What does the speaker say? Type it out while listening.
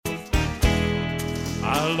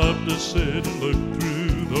I love to sit and look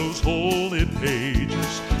through those holy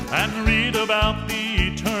pages and read about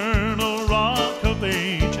the eternal Rock of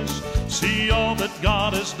Ages. See all that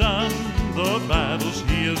God has done, the battles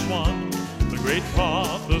He has won, the great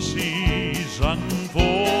prophecies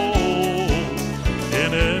unfold.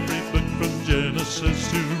 In every book from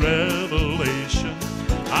Genesis to Revelation,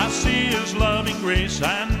 I see His loving grace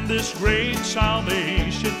and this great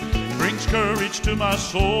salvation. Brings courage to my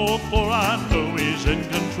soul, for I know He's in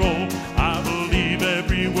control. I believe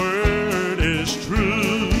every word is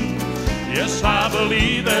true. Yes, I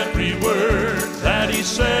believe every word that He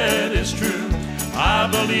said is true. I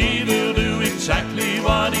believe He'll do exactly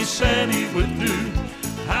what He said He would do.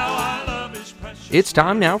 How I love His precious... It's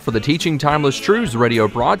time now for the Teaching Timeless Truths radio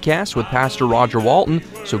broadcast with Pastor Roger Walton.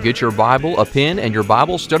 So get your Bible, a pen, and your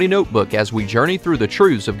Bible study notebook as we journey through the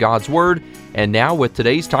truths of God's Word. And now with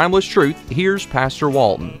today's Timeless Truth, here's Pastor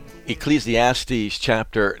Walton. Ecclesiastes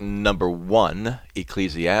chapter number 1.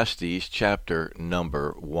 Ecclesiastes chapter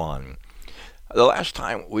number 1. The last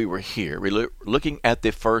time we were here, we were looking at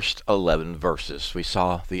the first 11 verses. We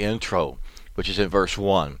saw the intro, which is in verse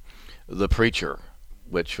 1. The preacher,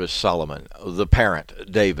 which was Solomon. The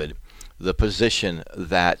parent, David. The position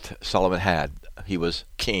that Solomon had. He was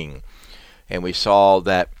king. And we saw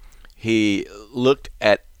that he looked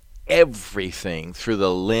at everything through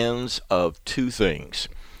the lens of two things,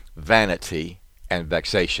 vanity and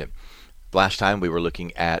vexation. Last time we were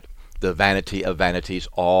looking at the vanity of vanities.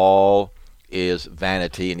 All is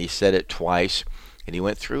vanity, and he said it twice, and he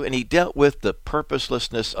went through and he dealt with the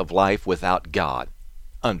purposelessness of life without God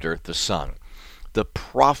under the sun, the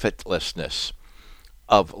profitlessness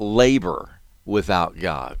of labor without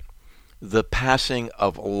God, the passing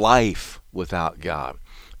of life without God,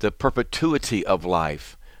 the perpetuity of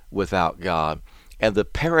life without God, and the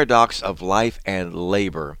paradox of life and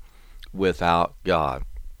labor without God.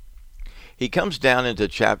 He comes down into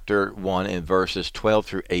chapter 1 in verses 12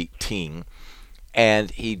 through 18,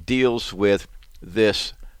 and he deals with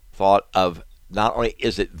this thought of not only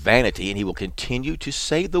is it vanity, and he will continue to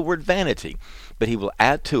say the word vanity, but he will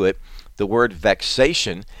add to it the word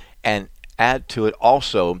vexation and add to it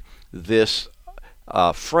also this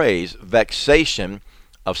phrase, vexation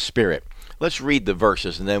of spirit. Let's read the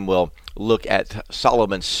verses and then we'll look at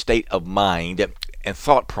Solomon's state of mind and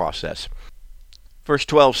thought process. Verse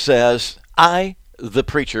 12 says, I, the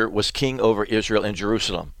preacher, was king over Israel in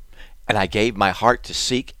Jerusalem, and I gave my heart to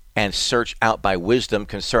seek and search out by wisdom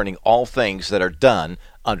concerning all things that are done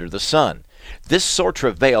under the sun. This sore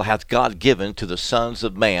travail hath God given to the sons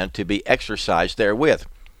of man to be exercised therewith.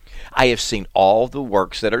 I have seen all the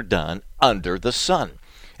works that are done under the sun,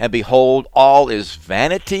 and behold, all is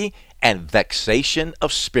vanity and vexation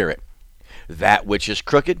of spirit. That which is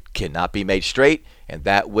crooked cannot be made straight, and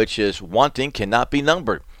that which is wanting cannot be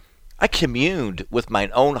numbered. I communed with mine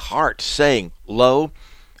own heart, saying, Lo,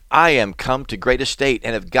 I am come to great estate,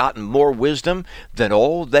 and have gotten more wisdom than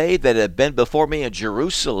all they that have been before me in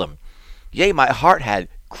Jerusalem. Yea, my heart had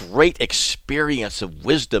great experience of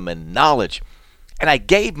wisdom and knowledge, and I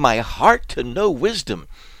gave my heart to know wisdom,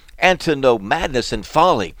 and to know madness and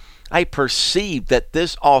folly. I perceive that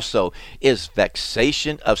this also is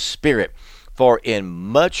vexation of spirit, for in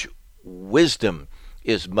much wisdom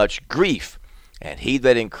is much grief, and he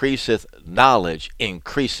that increaseth knowledge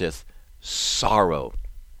increaseth sorrow.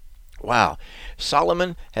 Wow.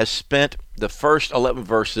 Solomon has spent the first 11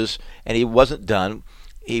 verses, and he wasn't done.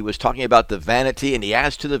 He was talking about the vanity, and he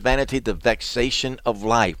adds to the vanity the vexation of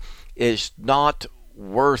life. It's not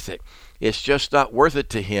worth it. It's just not worth it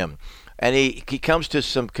to him. And he comes to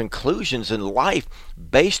some conclusions in life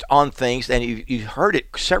based on things, and you heard it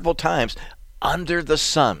several times, under the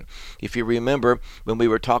sun. If you remember when we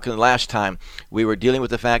were talking last time, we were dealing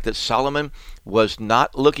with the fact that Solomon was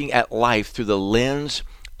not looking at life through the lens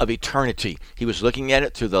of eternity. He was looking at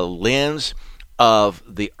it through the lens of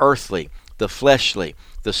the earthly, the fleshly,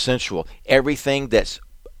 the sensual, everything that's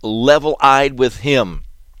level-eyed with him,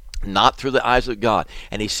 not through the eyes of God.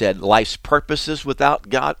 And he said life's purposes without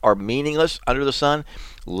God are meaningless under the sun.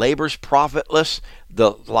 Labor's profitless.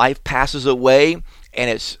 The life passes away, and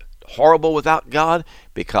it's horrible without God,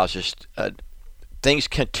 because things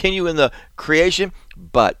continue in the creation,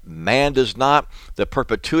 but man does not. The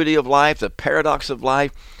perpetuity of life, the paradox of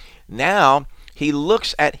life. Now he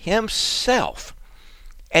looks at himself,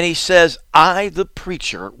 and he says, I, the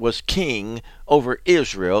preacher, was king over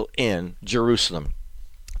Israel in Jerusalem.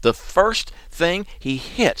 The first thing he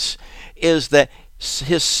hits is that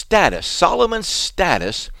his status, Solomon's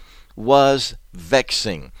status, was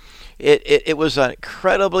vexing. It was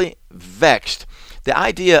incredibly vexed. The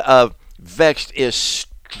idea of vexed is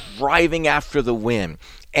striving after the wind,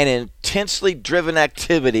 an intensely driven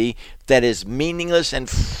activity that is meaningless and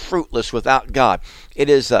fruitless without God.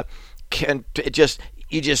 It is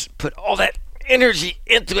you just put all that energy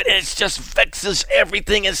into it, and it just vexes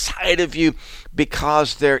everything inside of you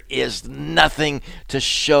because there is nothing to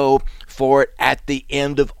show for it at the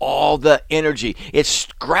end of all the energy. It's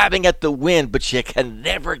grabbing at the wind, but you can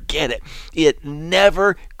never get it. It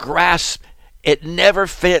never grasps. It never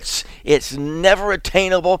fits. It's never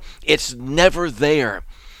attainable. It's never there.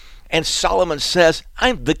 And Solomon says,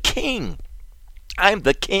 I'm the king. I'm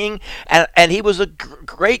the king. And he was a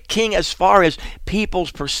great king as far as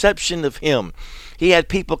people's perception of him. He had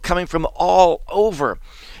people coming from all over.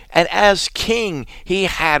 And as king, he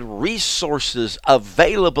had resources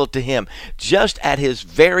available to him just at his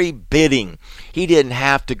very bidding. He didn't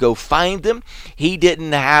have to go find them. He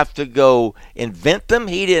didn't have to go invent them.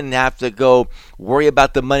 He didn't have to go worry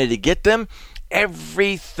about the money to get them.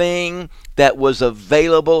 Everything that was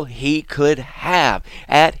available he could have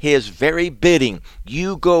at his very bidding.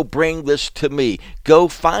 You go bring this to me. Go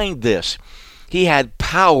find this. He had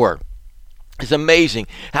power. It's amazing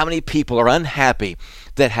how many people are unhappy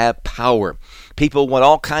that have power. People want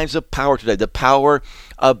all kinds of power today. The power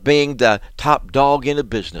of being the top dog in a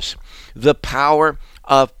business. The power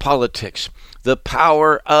of politics. The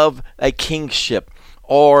power of a kingship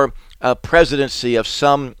or a presidency of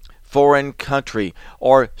some foreign country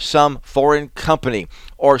or some foreign company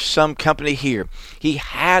or some company here. He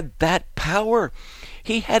had that power.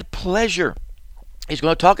 He had pleasure. He's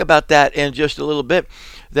going to talk about that in just a little bit,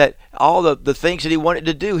 that all the things that he wanted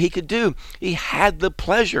to do, he could do. He had the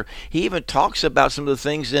pleasure. He even talks about some of the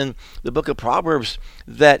things in the book of Proverbs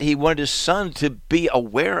that he wanted his son to be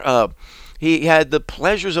aware of. He had the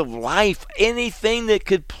pleasures of life. Anything that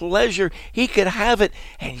could pleasure, he could have it.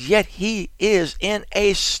 And yet he is in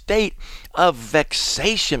a state of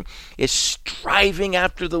vexation. Is striving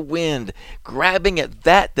after the wind, grabbing at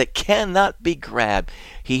that cannot be grabbed.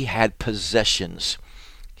 He had possessions.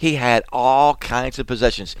 He had all kinds of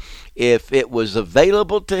possessions. If it was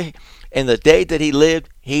available to him in the day that he lived,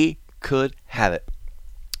 he could have it.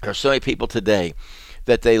 There are so many people today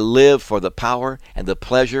that they live for the power and the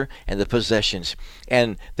pleasure and the possessions.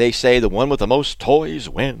 And they say the one with the most toys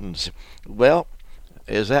wins. Well,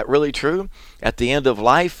 is that really true? At the end of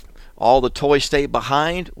life, all the toys stay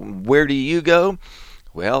behind. Where do you go?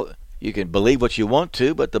 Well, you can believe what you want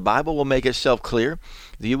to, but the Bible will make itself clear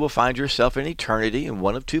that you will find yourself in eternity in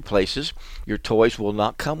one of two places. Your toys will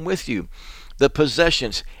not come with you. The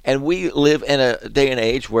possessions. And we live in a day and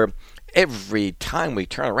age where every time we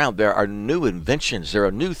turn around, there are new inventions. There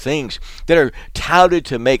are new things that are touted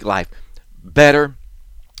to make life better,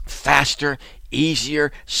 faster,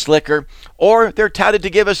 easier, slicker, or they're touted to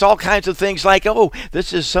give us all kinds of things like, oh,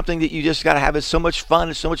 this is something that you just got to have. It's so much fun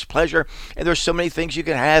and so much pleasure, and there's so many things you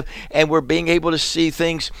can have, and we're being able to see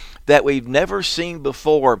things that we've never seen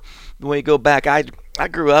before. When we go back, I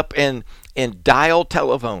grew up in dial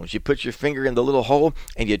telephones. You put your finger in the little hole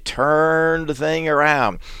and you turn the thing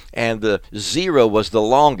around, and the zero was the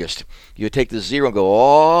longest. You would take the zero and go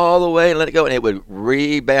all the way and let it go, and it would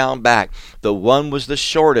rebound back. The one was the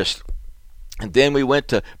shortest. And then we went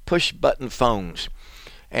to push button phones,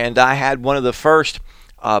 and I had one of the first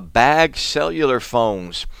bag cellular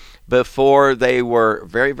phones before they were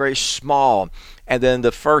very, very small. And then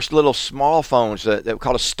the first little small phones that were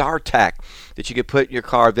called a StarTAC that you could put in your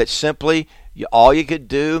car, that simply all you could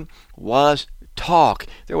do was talk.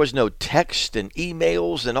 There was no text and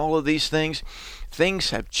emails and all of these things.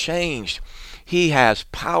 Things have changed. He has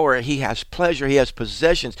power. He has pleasure. He has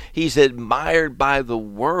possessions. He's admired by the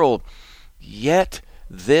world. Yet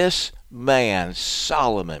this man,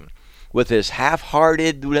 Solomon, with his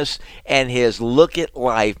half-heartedness and his look at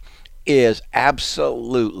life, is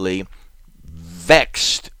absolutely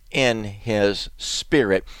vexed in his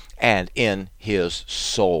spirit and in his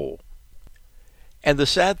soul. And the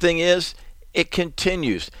sad thing is, it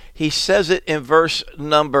continues. He says it in verse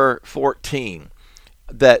number 14,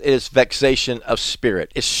 that is vexation of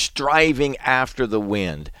spirit. It's striving after the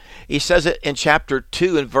wind. He says it in chapter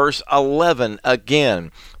 2 and verse 11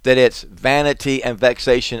 again, that it's vanity and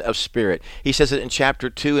vexation of spirit. He says it in chapter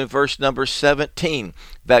 2 and verse number 17,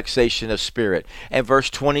 vexation of spirit. And verse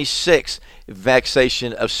 26,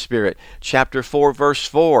 vexation of spirit. Chapter 4, verse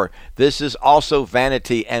 4, this is also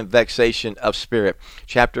vanity and vexation of spirit.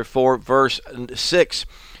 Chapter 4, verse 6,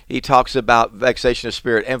 he talks about vexation of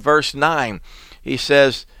spirit. And verse 9, he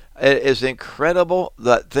says, it is incredible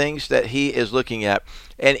the things that he is looking at.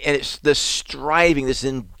 And it's this striving, this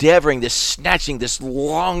endeavoring, this snatching, this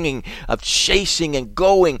longing of chasing and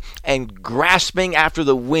going and grasping after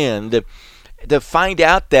the wind. to find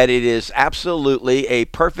out that it is absolutely a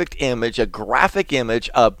perfect image, a graphic image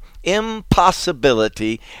of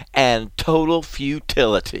impossibility and total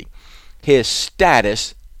futility. His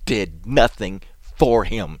status did nothing for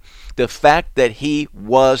him. The fact that he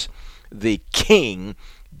was the king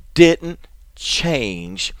didn't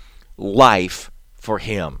change life for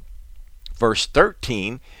him. Verse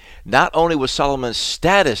 13, not only was Solomon's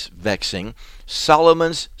status vexing,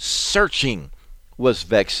 Solomon's searching was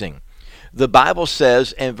vexing. The Bible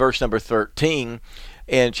says in verse number 13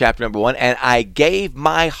 in chapter number 1, and I gave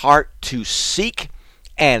my heart to seek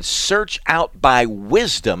and search out by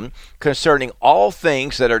wisdom concerning all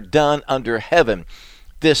things that are done under heaven.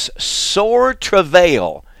 This sore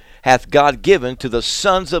travail hath God given to the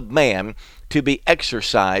sons of man to be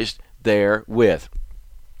exercised therewith.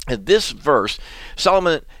 In this verse,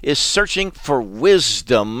 Solomon is searching for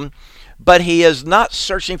wisdom, but he is not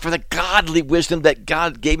searching for the godly wisdom that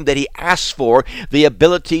God gave him, that he asked for, the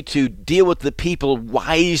ability to deal with the people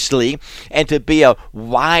wisely and to be a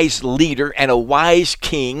wise leader and a wise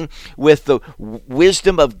king with the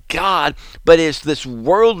wisdom of God. But it's this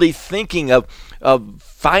worldly thinking of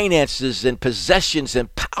finances and possessions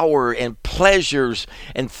and power and pleasures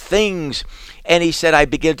and things. And he said, I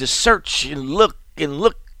began to search and look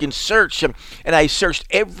and search, and I searched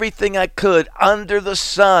everything I could under the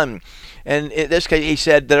sun. And in this case, he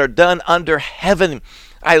said, that are done under heaven.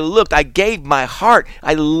 I looked, I gave my heart.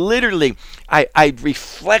 I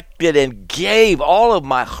reflected and gave all of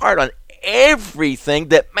my heart on everything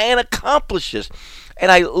that man accomplishes.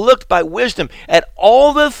 And I looked by wisdom at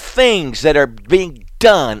all the things that are being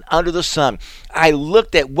done under the sun. I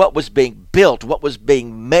looked at what was being built, what was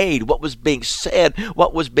being made, what was being said,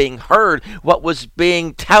 what was being heard, what was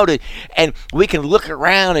being touted. And we can look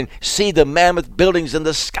around and see the mammoth buildings and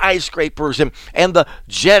the skyscrapers and the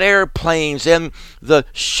jet airplanes and the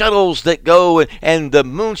shuttles that go and the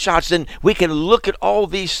moonshots. And we can look at all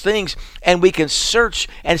these things and we can search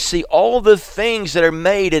and see all the things that are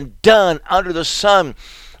made and done under the sun.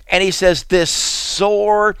 And he says, this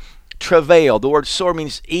sore travail, the word sore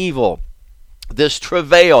means evil, this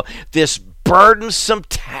travail, this burdensome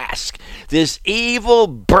task, this evil,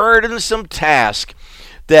 burdensome task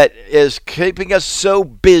that is keeping us so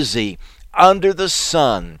busy under the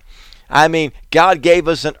sun. I mean, God gave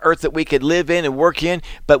us an earth that we could live in and work in,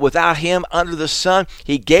 but without him under the sun,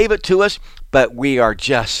 he gave it to us, but we are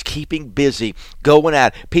just keeping busy, going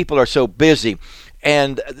at it. People are so busy,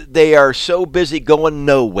 and they are so busy going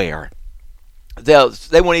nowhere. They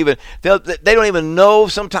don't even know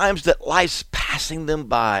sometimes that life's passing them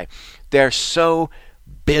by. They're so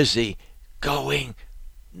busy going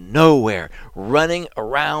nowhere, running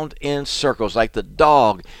around in circles like the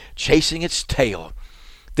dog chasing its tail.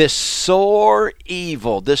 This sore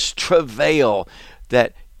evil, this travail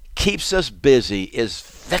that keeps us busy is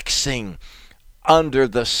vexing under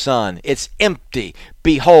the sun. It's empty.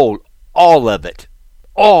 Behold, all of it,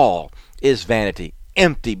 all is vanity,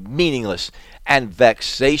 empty, meaningless, and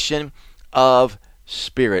vexation of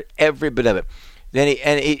spirit, every bit of it. Then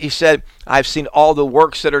he said, I've seen all the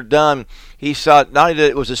works that are done. He saw not only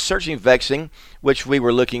that it was a searching vexing, which we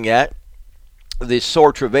were looking at, the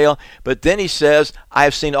sore travail, but then he says, I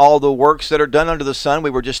have seen all the works that are done under the sun. We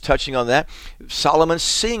were just touching on that. Solomon's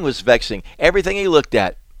seeing was vexing. Everything he looked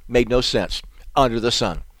at made no sense under the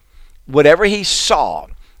sun. Whatever he saw,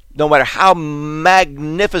 no matter how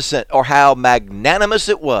magnificent or how magnanimous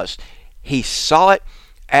it was, he saw it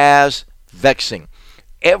as vexing.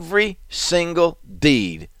 Every single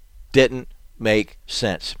deed didn't make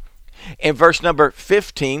sense. In verse number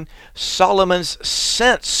 15, Solomon's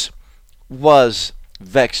sense was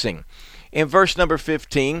vexing. In verse number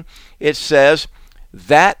 15, it says,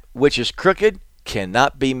 that which is crooked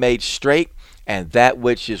cannot be made straight, and that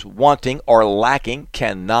which is wanting or lacking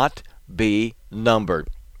cannot be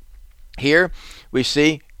numbered. Here we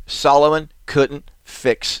see Solomon couldn't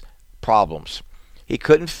fix problems. He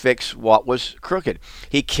couldn't fix what was crooked.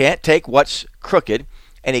 He can't take what's crooked,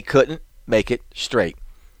 and he couldn't make it straight.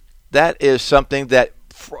 That is something that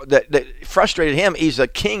frustrated him. He's a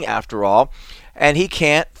king after all, and he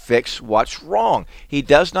can't fix what's wrong. He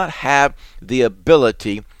does not have the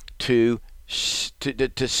ability to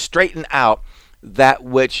straighten out that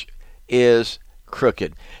which is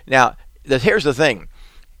crooked. Now, here's the thing.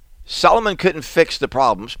 Solomon couldn't fix the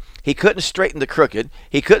problems. He couldn't straighten the crooked.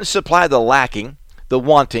 He couldn't supply the lacking, the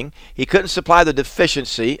wanting. He couldn't supply the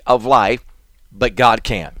deficiency of life, but God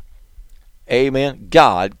can. Amen.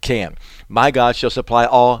 God can. My God shall supply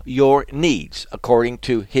all your needs according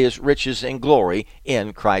to his riches and glory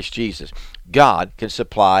in Christ Jesus. God can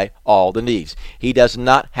supply all the needs. He does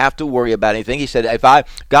not have to worry about anything. He said,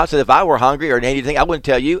 God said, if I were hungry or anything, I wouldn't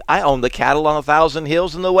tell you. I own the cattle on 1,000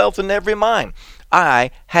 hills and the wealth in every mine.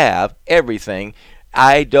 I have everything.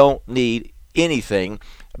 I don't need anything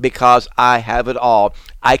because I have it all.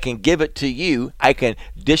 I can give it to you. I can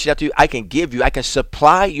dish it out to you. I can give you. I can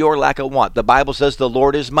supply your lack of want. The Bible says the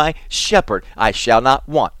Lord is my shepherd. I shall not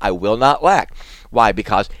want. I will not lack. Why?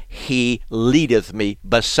 Because he leadeth me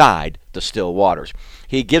beside the still waters.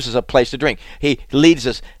 He gives us a place to drink. He leads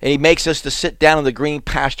us and he makes us to sit down in the green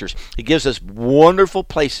pastures. He gives us wonderful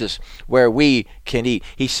places where we can eat.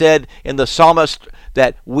 He said in the psalmist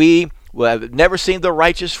that we have never seen the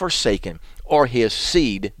righteous forsaken or his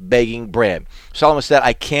seed begging bread. Solomon said,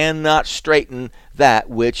 I cannot straighten that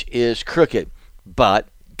which is crooked, but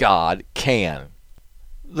God can.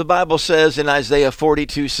 The Bible says in Isaiah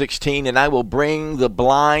 42:16, and I will bring the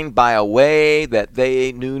blind by a way that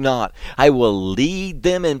they knew not. I will lead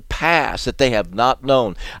them in paths that they have not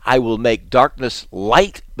known. I will make darkness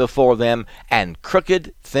light before them and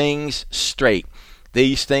crooked things straight.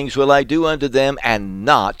 These things will I do unto them and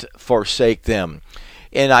not forsake them.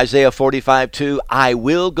 In Isaiah 45:2, I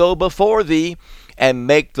will go before thee and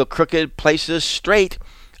make the crooked places straight.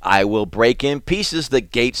 I will break in pieces the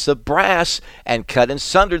gates of brass and cut in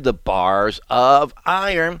sunder the bars of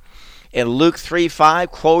iron. In Luke 3:5,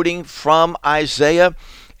 quoting from Isaiah,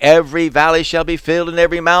 every valley shall be filled and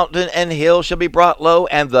every mountain and hill shall be brought low,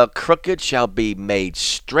 and the crooked shall be made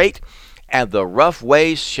straight, and the rough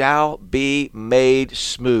ways shall be made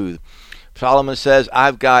smooth. Solomon says,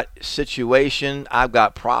 I've got situation, I've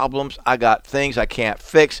got problems, I got things I can't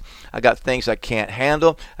fix, I got things I can't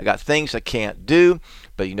handle, I got things I can't do.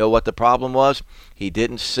 But you know what the problem was? He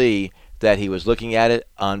didn't see that he was looking at it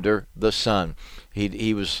under the sun.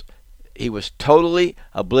 He was totally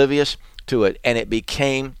oblivious to it, and it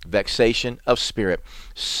became vexation of spirit.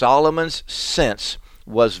 Solomon's sense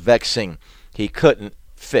was vexing. He couldn't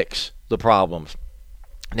fix the problems.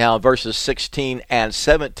 Now, in verses 16 and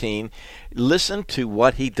 17, listen to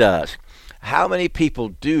what he does. How many people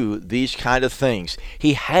do these kind of things?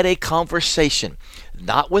 He had a conversation,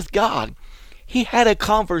 not with God. He had a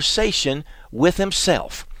conversation with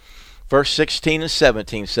himself. Verse 16 and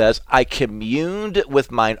 17 says, I communed with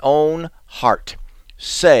mine own heart,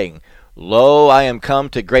 saying, Lo, I am come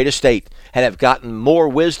to great estate, and have gotten more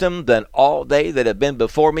wisdom than all they that have been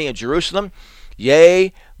before me in Jerusalem.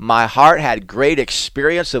 Yea, my heart had great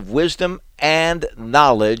experience of wisdom and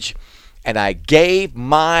knowledge, and I gave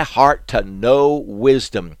my heart to know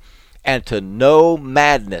wisdom, and to know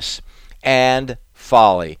madness and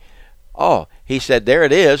folly. Oh, he said, there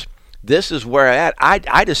it is. This is where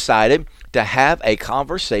I decided to have a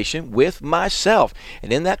conversation with myself.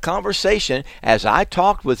 And in that conversation, as I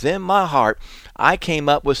talked within my heart, I came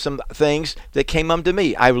up with some things that came unto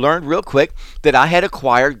me. I learned real quick that I had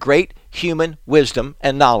acquired great human wisdom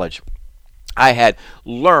and knowledge. I had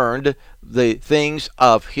learned the things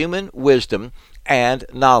of human wisdom and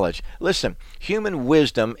knowledge. Listen, human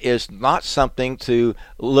wisdom is not something to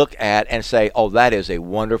look at and say, oh, that is a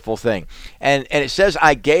wonderful thing. And it says,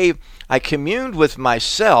 I communed with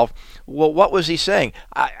myself. Well, what was he saying?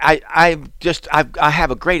 I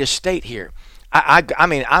have a great estate here. I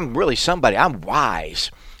mean, I'm really somebody. I'm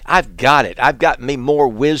wise. I've got it. I've got me more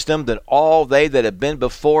wisdom than all they that have been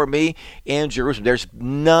before me in Jerusalem. There's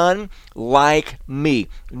none like me.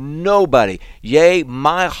 Nobody. Yea,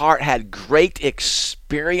 my heart had great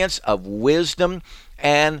experience of wisdom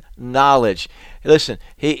and knowledge. Listen,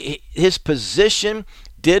 his position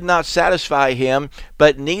did not satisfy him,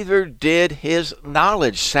 but neither did his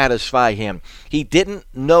knowledge satisfy him. He didn't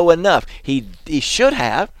know enough. He should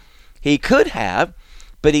have. He could have,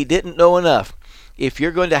 but he didn't know enough. If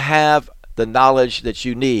you're going to have the knowledge that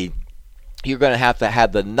you need, you're going to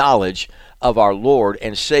have the knowledge of our Lord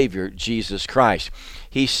and Savior, Jesus Christ.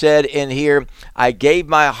 He said in here, I gave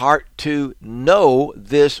my heart to know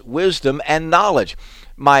this wisdom and knowledge.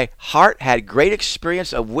 My heart had great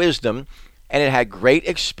experience of wisdom, and it had great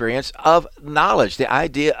experience of knowledge. The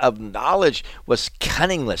idea of knowledge was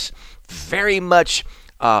cunningness, very much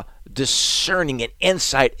discerning and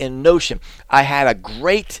insight and notion. I had a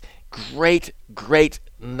great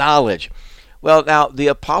knowledge. Well, now, the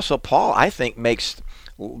Apostle Paul, I think, makes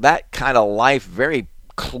that kind of life very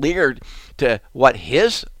clear to what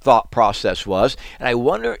his thought process was. And I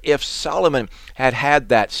wonder if Solomon had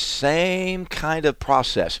that same kind of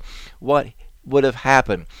process, what would have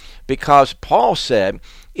happened? Because Paul said,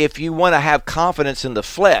 if you want to have confidence in the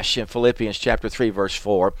flesh, in Philippians chapter 3, verse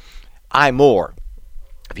 4, I more.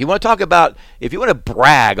 If you want to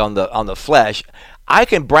brag on the flesh, I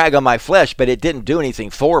can brag on my flesh, but it didn't do anything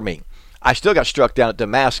for me. I still got struck down at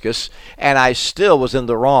Damascus, and I still was in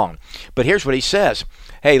the wrong. But here's what he says.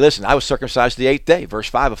 Hey, listen, I was circumcised the 8th day, verse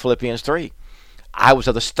 5 of Philippians 3. I was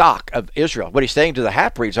of the stock of Israel. What he's saying to the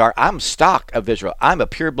half-breeds are, I'm stock of Israel. I'm a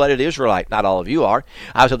pure-blooded Israelite. Not all of you are.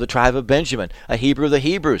 I was of the tribe of Benjamin, a Hebrew of the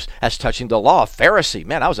Hebrews. As touching the law, a Pharisee.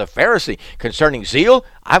 Man, I was a Pharisee. Concerning zeal,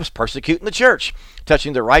 I was persecuting the church.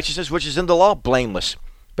 Touching the righteousness which is in the law, blameless.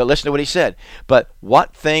 But listen to what he said. But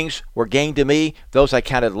what things were gained to me, those I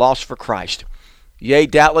counted loss for Christ. Yea,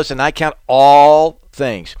 doubtless, and I count all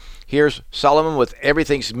things. Here's Solomon with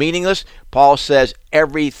everything's meaningless. Paul says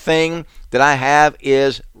everything that I have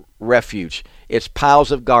is refuge. It's piles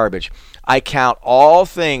of garbage. I count all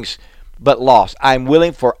things but loss. I'm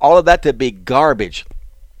willing for all of that to be garbage.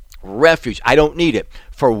 Refuge. I don't need it.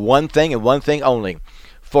 For one thing and one thing only.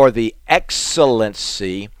 For the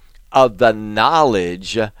excellency of the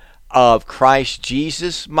knowledge of Christ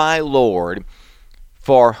Jesus my Lord,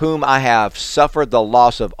 for whom I have suffered the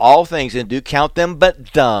loss of all things, and do count them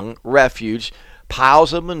but dung, refuge,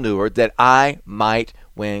 piles of manure, that I might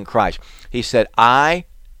win Christ. He said, I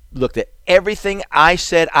looked at everything I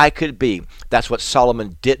said I could be. That's what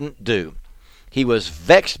Solomon didn't do. He was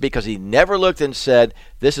vexed because he never looked and said,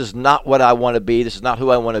 this is not what I want to be. This is not who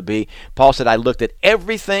I want to be. Paul said, I looked at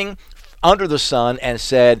everything under the sun and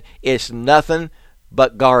said, it's nothing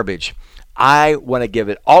but garbage. I want to give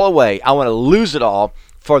it all away. I want to lose it all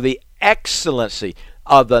for the excellency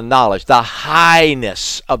of the knowledge, the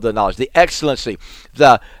highness of the knowledge, the excellency,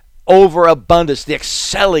 the overabundance, the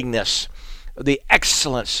excellingness, the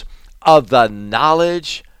excellence of the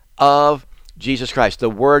knowledge of Jesus Christ. The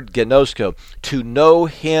word gnosko, to know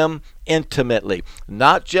him intimately,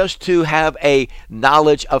 not just to have a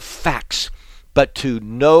knowledge of facts, but to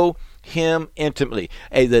know him intimately.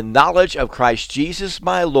 The knowledge of Christ Jesus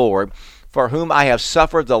my Lord, for whom I have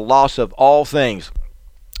suffered the loss of all things.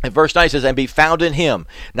 And verse 9 says, and be found in him,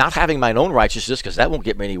 not having mine own righteousness, because that won't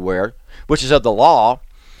get me anywhere, which is of the law,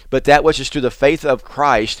 but that which is through the faith of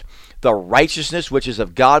Christ, the righteousness which is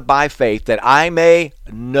of God by faith, that I may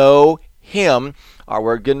know him, our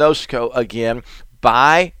word gnosko again,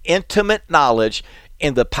 by intimate knowledge,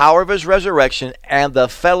 in the power of his resurrection and the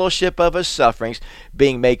fellowship of his sufferings,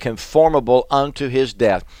 being made conformable unto his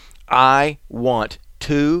death. I want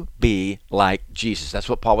to be like Jesus. That's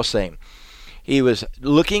what Paul was saying. He was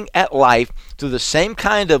looking at life through the same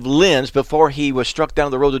kind of lens before he was struck down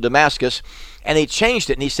the road to Damascus, and he changed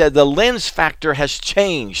it. And he said, the lens factor has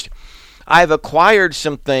changed. I've acquired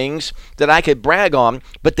some things that I could brag on,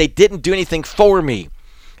 but they didn't do anything for me.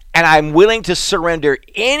 And I'm willing to surrender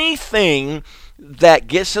anything that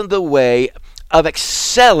gets in the way of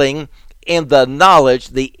excelling in the knowledge,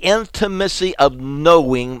 the intimacy of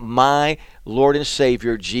knowing my Lord and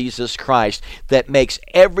Savior, Jesus Christ, that makes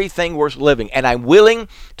everything worth living. And I'm willing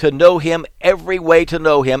to know him every way to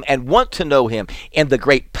know him, and want to know him in the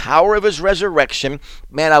great power of his resurrection.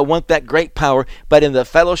 Man, I want that great power, but in the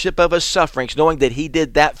fellowship of his sufferings, knowing that he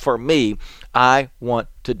did that for me, I want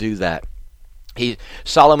to do that.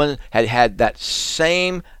 Solomon had that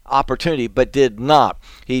same opportunity, but did not.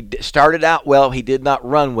 He started out well, he did not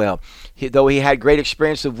run well. Though he had great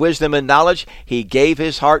experience of wisdom and knowledge, he gave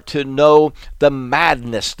his heart to know the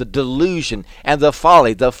madness, the delusion, and the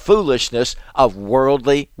folly, the foolishness of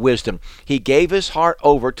worldly wisdom. He gave his heart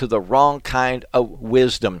over to the wrong kind of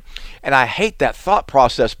wisdom. And I hate that thought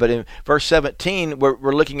process, but in verse 17,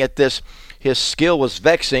 we're looking at this. His skill was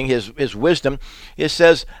vexing, his wisdom. It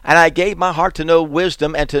says, and I gave my heart to know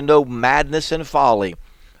wisdom and to know madness and folly.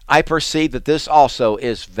 I perceive that this also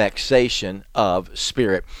is vexation of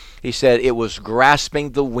spirit. He said it was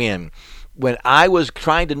grasping the wind. When I was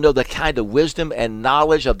trying to know the kind of wisdom and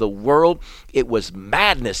knowledge of the world, it was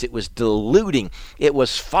madness, it was deluding, it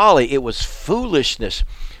was folly, it was foolishness.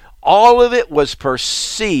 All of it was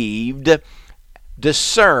perceived,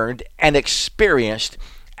 discerned, and experienced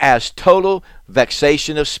as total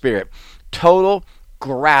vexation of spirit, total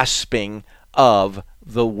grasping of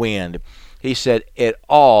the wind. He said it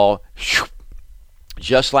all,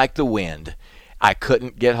 just like the wind. I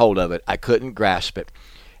couldn't get hold of it. I couldn't grasp it.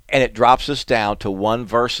 And it drops us down to one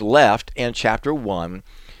verse left in chapter 1.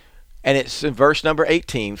 And it's in verse number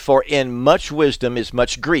 18. For in much wisdom is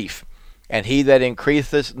much grief, and he that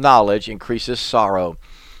increaseth knowledge increaseth sorrow.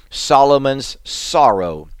 Solomon's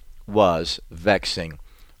sorrow was vexing.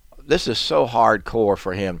 This is so hardcore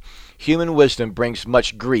for him. Human wisdom brings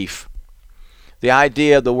much grief. The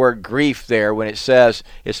idea of the word grief there, when it says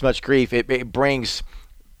it's much grief, it brings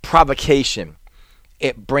provocation.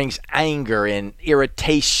 It brings anger and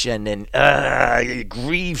irritation, and it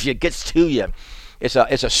grieves you, gets to you. It's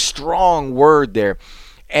a strong word there.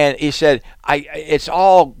 And he said, it's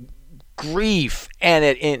all grief,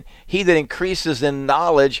 and he that increases in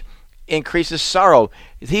knowledge increases sorrow.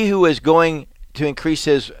 He who is going to increase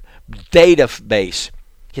his database,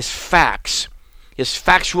 his facts, his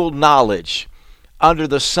factual knowledge under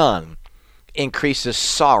the sun, increases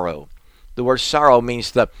sorrow. The word sorrow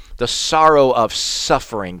means the sorrow of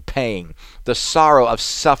suffering, pain, the sorrow of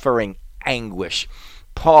suffering, anguish.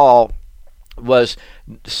 Paul was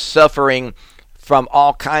suffering from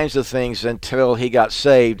all kinds of things until he got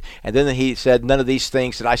saved. And then he said, none of these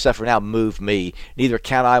things that I suffer now move me. Neither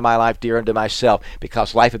count I my life dear unto myself,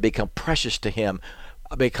 because life had become precious to him,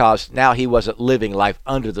 because now he wasn't living life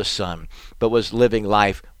under the sun, but was living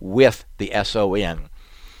life with the S-O-N.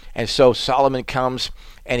 And so Solomon comes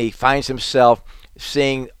and he finds himself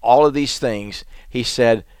seeing all of these things. He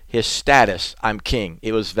said his status, I'm king,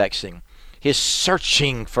 it was vexing. His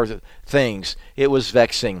searching for things, it was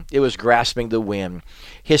vexing. It was grasping the wind.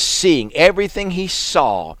 His seeing, everything he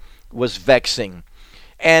saw was vexing.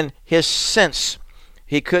 And his sense,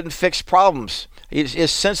 he couldn't fix problems.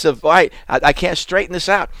 His sense of, I can't straighten this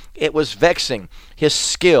out. It was vexing. His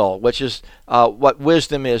skill, which is what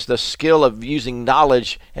wisdom is, the skill of using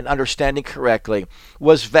knowledge and understanding correctly,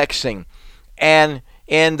 was vexing. And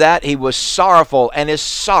in that he was sorrowful, and his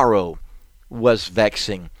sorrow was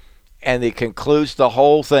vexing. And he concludes the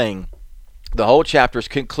whole thing. The whole chapter is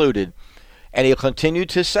concluded. And he'll continue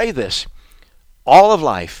to say this. All of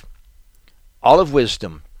life, all of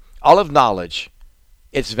wisdom, all of knowledge,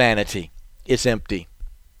 it's vanity. It's empty.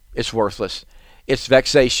 It's worthless. It's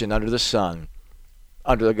vexation under the sun.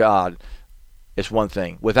 Under the God, it's one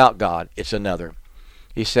thing. Without God, it's another.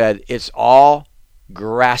 He said, it's all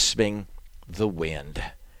grasping the wind.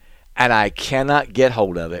 And I cannot get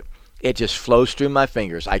hold of it. It just flows through my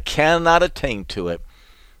fingers. I cannot attain to it.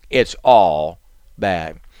 It's all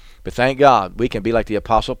bad. But thank God we can be like the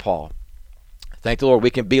Apostle Paul. Thank the Lord we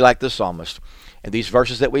can be like the psalmist. And these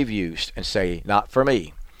verses that we've used and say, not for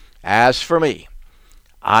me. As for me,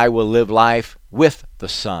 I will live life with the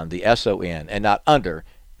sun, the S-O-N, and not under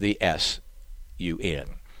the S-U-N.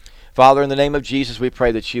 Father, in the name of Jesus, we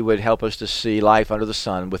pray that you would help us to see life under the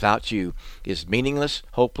sun without you is meaningless,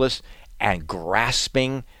 hopeless, and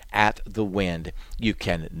grasping at the wind. You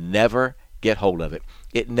can never get hold of it.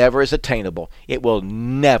 It never is attainable. It will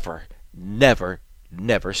never, never,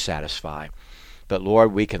 never satisfy. But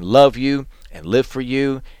Lord, we can love you and live for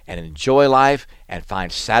you and enjoy life and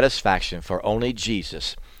find satisfaction, for only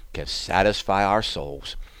Jesus can satisfy our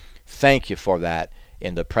souls. Thank you for that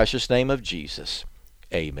in the precious name of Jesus.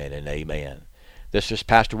 Amen and amen. This is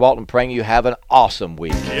Pastor Walton praying you have an awesome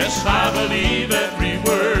week. Yes, I believe every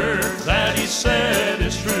word that he said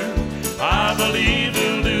is true. I believe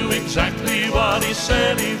he'll do exactly what he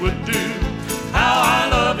said he would do. How I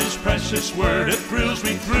love his precious word, it thrills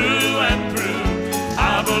me through and through.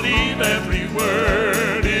 I believe every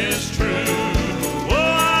word is true. Oh,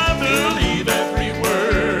 I believe every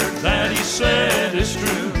word that he said is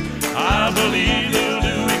true. I believe he'll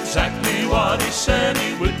do exactly what he said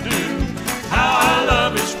he would do. How I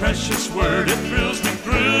love his precious word, it thrills me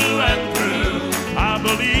through and through. I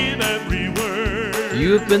believe every word.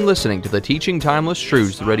 You have been listening to the Teaching Timeless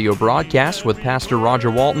Truths radio broadcast with Pastor Roger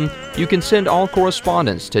Walton. You can send all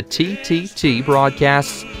correspondence to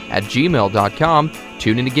tttbroadcasts@gmail.com.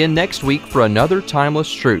 Tune in again next week for another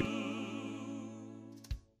Timeless Truth.